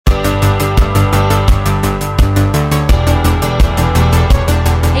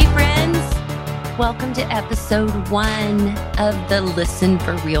Welcome to episode 1 of the Listen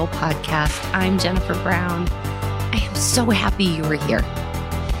for Real podcast. I'm Jennifer Brown. I am so happy you were here.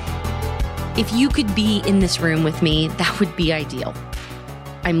 If you could be in this room with me, that would be ideal.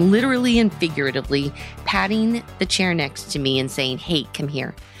 I'm literally and figuratively patting the chair next to me and saying, hey, come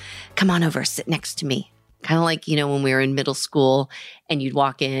here. Come on over, sit next to me. Kind of like, when we were in middle school and you'd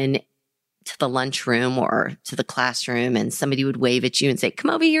walk in to the lunchroom or to the classroom and somebody would wave at you and say,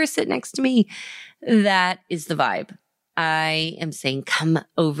 come over here, sit next to me. That is the vibe. I am saying, come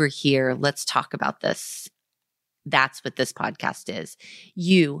over here. Let's talk about this. That's what this podcast is.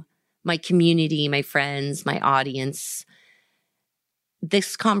 You, my community, my friends, my audience.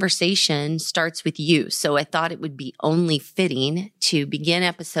 This conversation starts with you. So I thought it would be only fitting to begin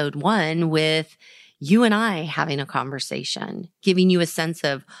episode 1 with you and I having a conversation, giving you a sense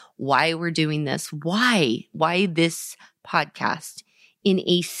of why we're doing this, why this podcast in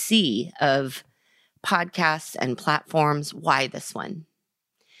a sea of podcasts and platforms, why this one?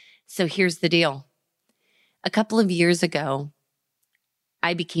 So here's the deal. A couple of years ago,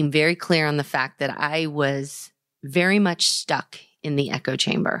 I became very clear on the fact that I was very much stuck in the echo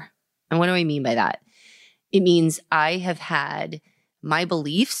chamber. And what do I mean by that? It means I have had my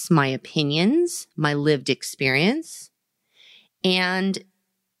beliefs, my opinions, my lived experience, and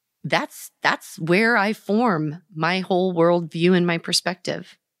that's where I form my whole worldview and my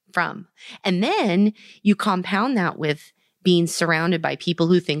perspective from. And then you compound that with being surrounded by people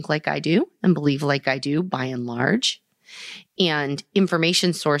who think like I do and believe like I do by and large, and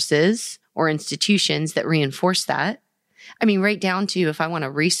information sources or institutions that reinforce that. I mean, right down to if I want to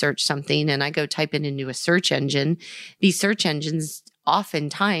research something and I go type it into a search engine, these search engines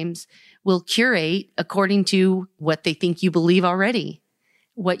oftentimes will curate according to what they think you believe already,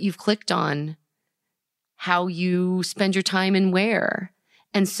 what you've clicked on, how you spend your time and where.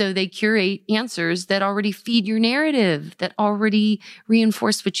 And so they curate answers that already feed your narrative, that already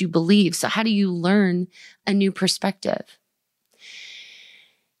reinforce what you believe. So how do you learn a new perspective?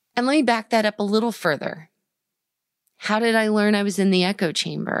 And let me back that up a little further. How did I learn I was in the echo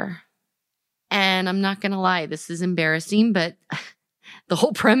chamber? And I'm not going to lie, this is embarrassing, but the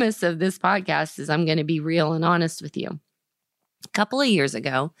whole premise of this podcast is I'm going to be real and honest with you. A couple of years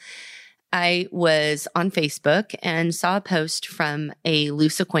ago, I was on Facebook and saw a post from a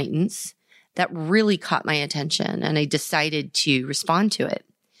loose acquaintance that really caught my attention, and I decided to respond to it.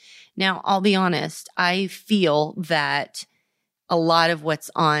 Now, I'll be honest, I feel that a lot of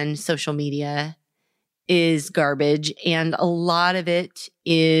what's on social media is garbage, and a lot of it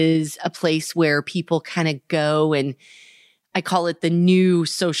is a place where people kind of go, and I call it the new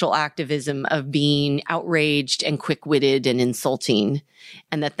social activism of being outraged and quick-witted and insulting,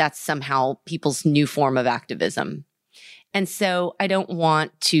 and that's somehow people's new form of activism. And so I don't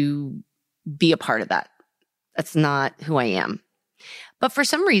want to be a part of that. That's not who I am. But for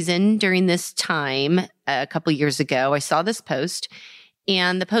some reason, during this time, a couple years ago, I saw this post,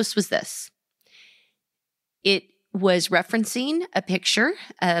 and the post was this. It was referencing a picture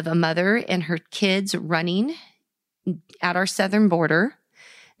of a mother and her kids running at our southern border.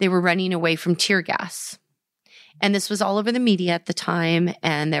 They were running away from tear gas. And this was all over the media at the time,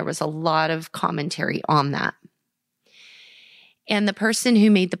 and there was a lot of commentary on that. And the person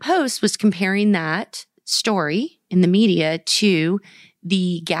who made the post was comparing that story in the media to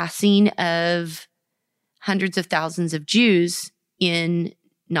the gassing of hundreds of thousands of Jews in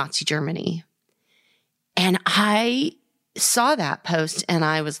Nazi Germany. And I saw that post and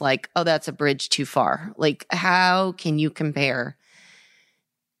I was like, oh, that's a bridge too far. Like, how can you compare?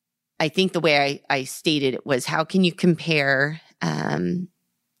 I think the way I stated it was, how can you compare an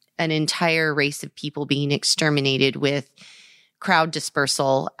entire race of people being exterminated with crowd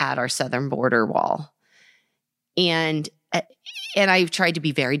dispersal at our southern border wall? And I tried to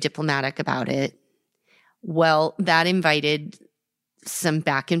be very diplomatic about it. Well, that invited some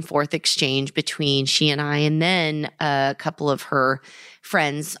back and forth exchange between she and I, and then a couple of her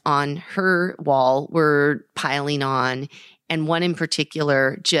friends on her wall were piling on, and one in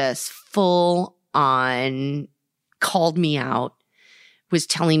particular just full on called me out, was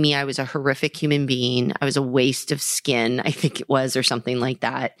telling me I was a horrific human being. I was a waste of skin, I think it was, or something like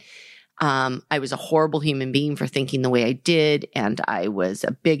that. I was a horrible human being for thinking the way I did, and I was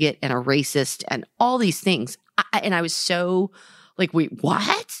a bigot and a racist and all these things. And I was so like, wait,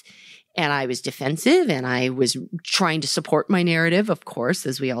 what? And I was defensive, and I was trying to support my narrative, of course,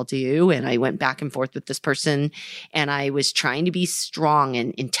 as we all do. And I went back and forth with this person, and I was trying to be strong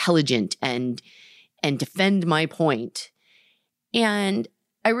and intelligent and defend my point. And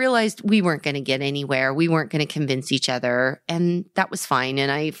I realized we weren't going to get anywhere. We weren't going to convince each other, and that was fine.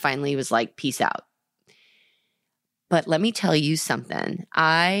 And I finally was like, peace out. But let me tell you something.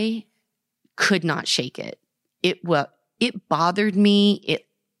 I could not shake it. It bothered me. It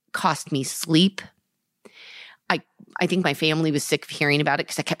cost me sleep. I think my family was sick of hearing about it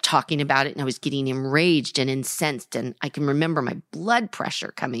because I kept talking about it and I was getting enraged and incensed. And I can remember my blood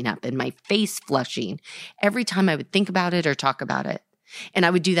pressure coming up and my face flushing every time I would think about it or talk about it. And I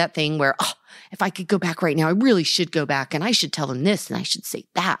would do that thing where, if I could go back right now, I really should go back and I should tell them this and I should say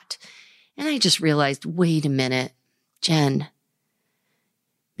that. And I just realized, wait a minute, Jen,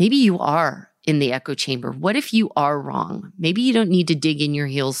 maybe you are in the echo chamber. What if you are wrong? Maybe you don't need to dig in your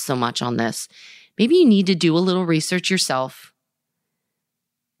heels so much on this. Maybe you need to do a little research yourself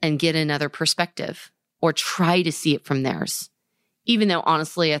and get another perspective or try to see it from theirs. Even though,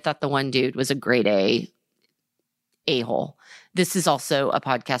 honestly, I thought the one dude was a grade A-hole. This is also a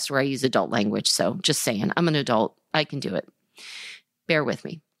podcast where I use adult language. So just saying, I'm an adult. I can do it. Bear with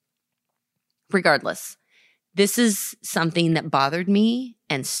me. Regardless, this is something that bothered me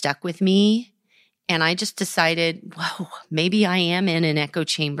and stuck with me. And I just decided, whoa, maybe I am in an echo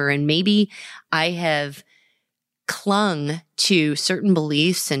chamber and maybe I have clung to certain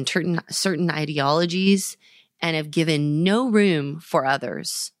beliefs and certain ideologies and have given no room for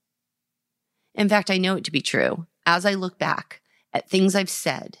others. In fact, I know it to be true. As I look back at things I've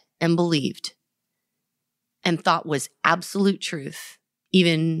said and believed and thought was absolute truth,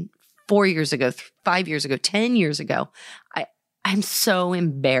 even 4 years ago, 5 years ago, 10 years ago, I'm so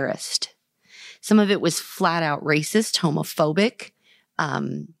embarrassed. Some of it was flat out racist, homophobic,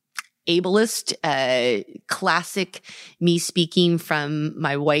 ableist, classic me speaking from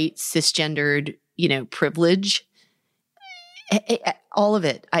my white cisgendered, privilege. All of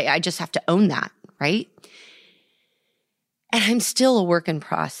it. I just have to own that, right? And I'm still a work in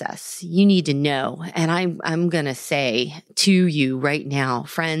process. You need to know. And I'm going to say to you right now,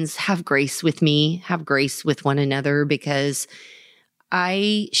 friends, have grace with me, have grace with one another, because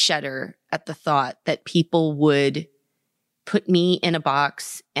I shudder at the thought that people would put me in a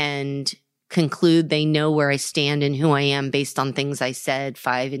box and conclude they know where I stand and who I am based on things I said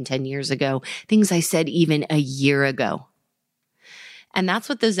 5 and 10 years ago, things I said even a year ago. And that's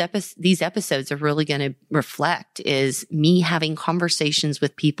what these episodes are really going to reflect, is me having conversations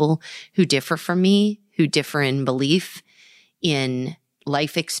with people who differ from me, who differ in belief, in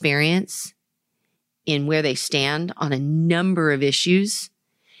life experience, in where they stand on a number of issues.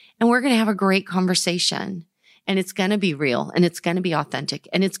 And we're going to have a great conversation. And it's going to be real, and it's going to be authentic,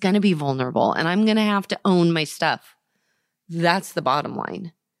 and it's going to be vulnerable. And I'm going to have to own my stuff. That's the bottom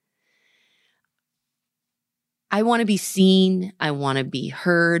line. I want to be seen. I want to be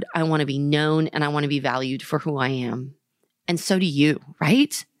heard. I want to be known, and I want to be valued for who I am. And so do you,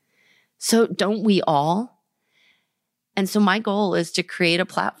 right? So don't we all? And so my goal is to create a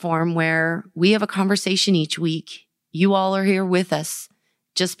platform where we have a conversation each week. You all are here with us.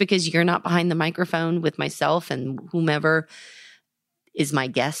 Just because you're not behind the microphone with myself and whomever is my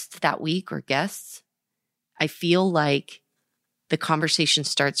guest that week or guests, I feel like the conversation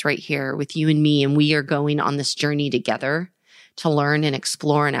starts right here with you and me, and we are going on this journey together to learn and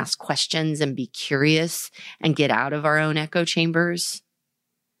explore and ask questions and be curious and get out of our own echo chambers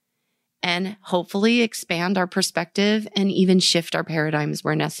and hopefully expand our perspective and even shift our paradigms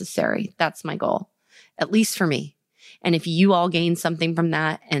where necessary. That's my goal, at least for me. And if you all gain something from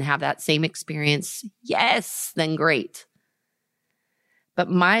that and have that same experience, yes, then great.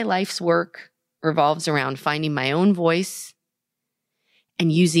 But my life's work revolves around finding my own voice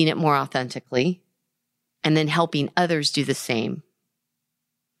and using it more authentically, and then helping others do the same.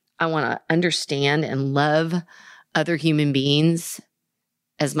 I want to understand and love other human beings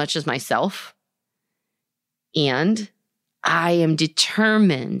as much as myself. And I am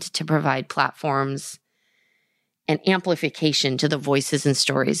determined to provide platforms and amplification to the voices and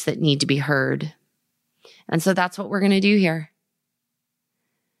stories that need to be heard. And so that's what we're going to do here.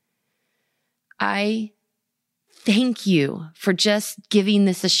 I thank you for just giving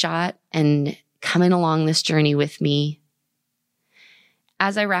this a shot and coming along this journey with me.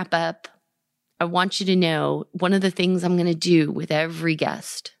 As I wrap up, I want you to know one of the things I'm going to do with every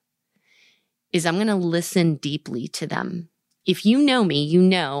guest is I'm going to listen deeply to them. If you know me, you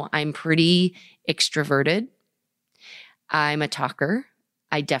know I'm pretty extroverted. I'm a talker.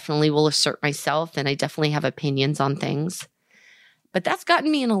 I definitely will assert myself, and I definitely have opinions on things. But that's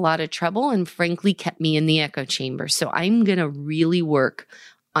gotten me in a lot of trouble and frankly kept me in the echo chamber. So I'm going to really work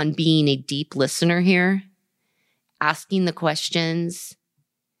on being a deep listener here, asking the questions,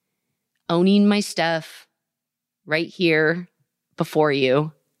 owning my stuff right here before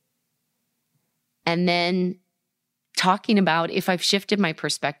you, and then talking about if I've shifted my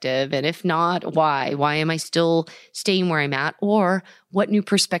perspective, and if not, why? Why am I still staying where I'm at? Or what new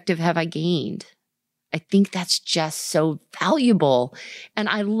perspective have I gained? I think that's just so valuable. And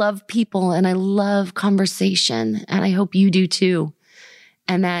I love people and I love conversation. And I hope you do too.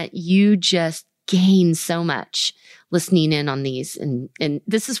 And that you just gain so much listening in on these. And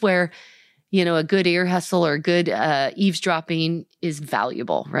this is where, a good ear hustle or good eavesdropping is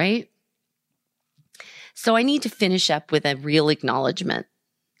valuable, right? So I need to finish up with a real acknowledgement.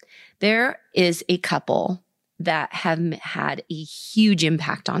 There is a couple that have had a huge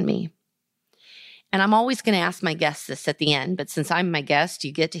impact on me. And I'm always going to ask my guests this at the end, but since I'm my guest,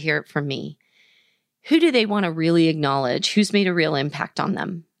 you get to hear it from me. Who do they want to really acknowledge? Who's made a real impact on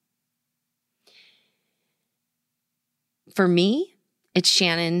them? For me, it's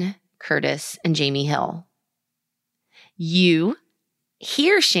Shannon Curtis and Jamie Hill. You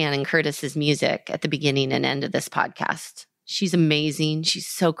hear Shannon Curtis's music at the beginning and end of this podcast. She's amazing. She's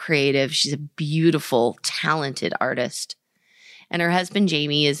so creative. She's a beautiful, talented artist. And her husband,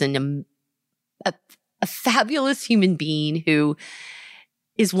 Jamie, is a fabulous human being who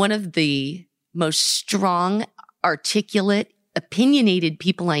is one of the most strong, articulate, opinionated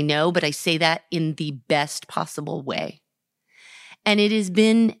people I know, but I say that in the best possible way. And it has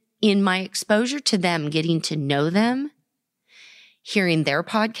been in my exposure to them, getting to know them, hearing their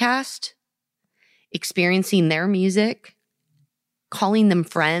podcast, experiencing their music, calling them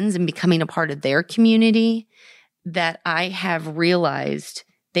friends and becoming a part of their community, that I have realized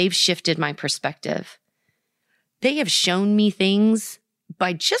they've shifted my perspective. They have shown me things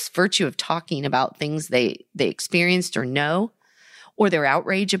by just virtue of talking about things they experienced or know, or their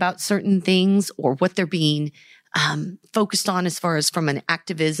outrage about certain things, or what they're being focused on as far as from an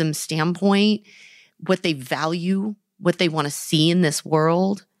activism standpoint, what they value, what they want to see in this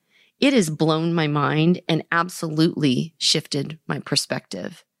world. It has blown my mind and absolutely shifted my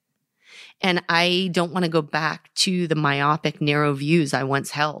perspective. And I don't want to go back to the myopic, narrow views I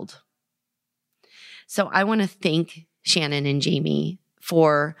once held. So I want to thank Shannon and Jamie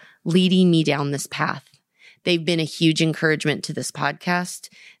for leading me down this path. They've been a huge encouragement to this podcast.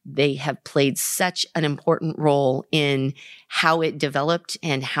 They have played such an important role in how it developed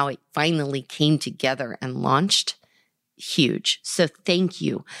and how it finally came together and launched. Huge. So thank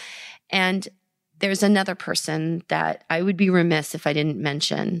you. And there's another person that I would be remiss if I didn't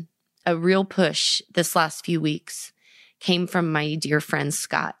mention. A real push this last few weeks came from my dear friend,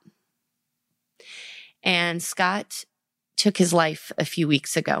 Scott. And Scott took his life a few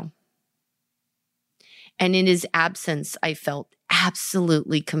weeks ago. And in his absence, I felt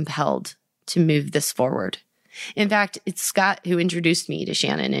absolutely compelled to move this forward. In fact, it's Scott who introduced me to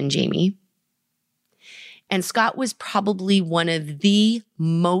Shannon and Jamie. And Scott was probably one of the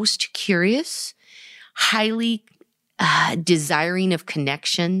most curious, highly desiring of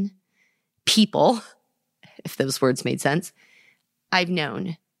connection people, if those words made sense, I've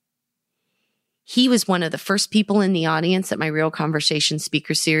known. He was one of the first people in the audience at my Real Conversation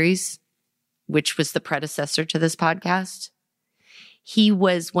speaker series, which was the predecessor to this podcast. He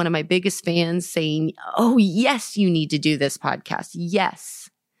was one of my biggest fans, saying, "Oh, yes, you need to do this podcast. Yes."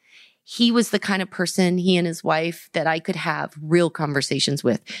 He was the kind of person, he and his wife, that I could have real conversations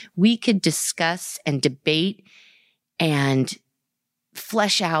with. We could discuss and debate and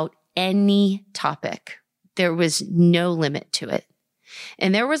flesh out any topic. There was no limit to it.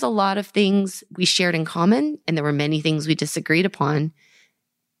 And there was a lot of things we shared in common, and there were many things we disagreed upon.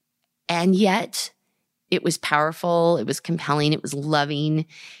 And yet, it was powerful, it was compelling, it was loving,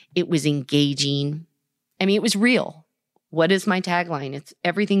 it was engaging. I mean, it was real. What is my tagline?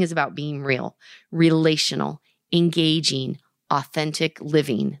 Everything is about being real, relational, engaging, authentic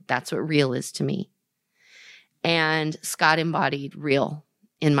living. That's what real is to me. And Scott embodied real,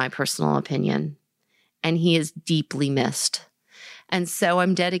 in my personal opinion. And he is deeply missed. And so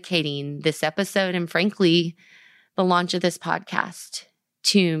I'm dedicating this episode and, frankly, the launch of this podcast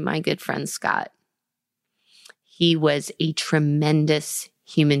to my good friend, Scott. He was a tremendous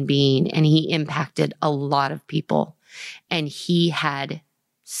human being, and he impacted a lot of people. And he had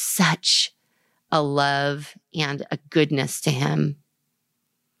such a love and a goodness to him.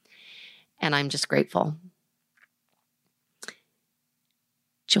 And I'm just grateful.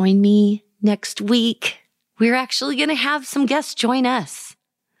 Join me next week. We're actually going to have some guests join us.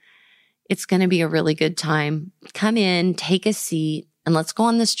 It's going to be a really good time. Come in, take a seat, and let's go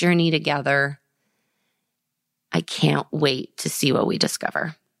on this journey together. I can't wait to see what we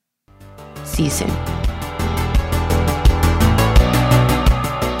discover. See you soon.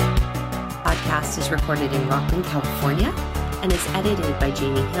 Podcast is recorded in Rockland, California, and is edited by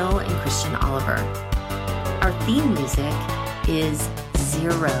Jamie Hill and Christian Oliver. Our theme music is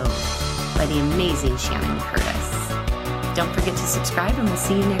Zero by the amazing Shannon Curtis. Don't forget to subscribe, and we'll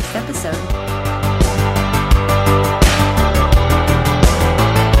see you next episode.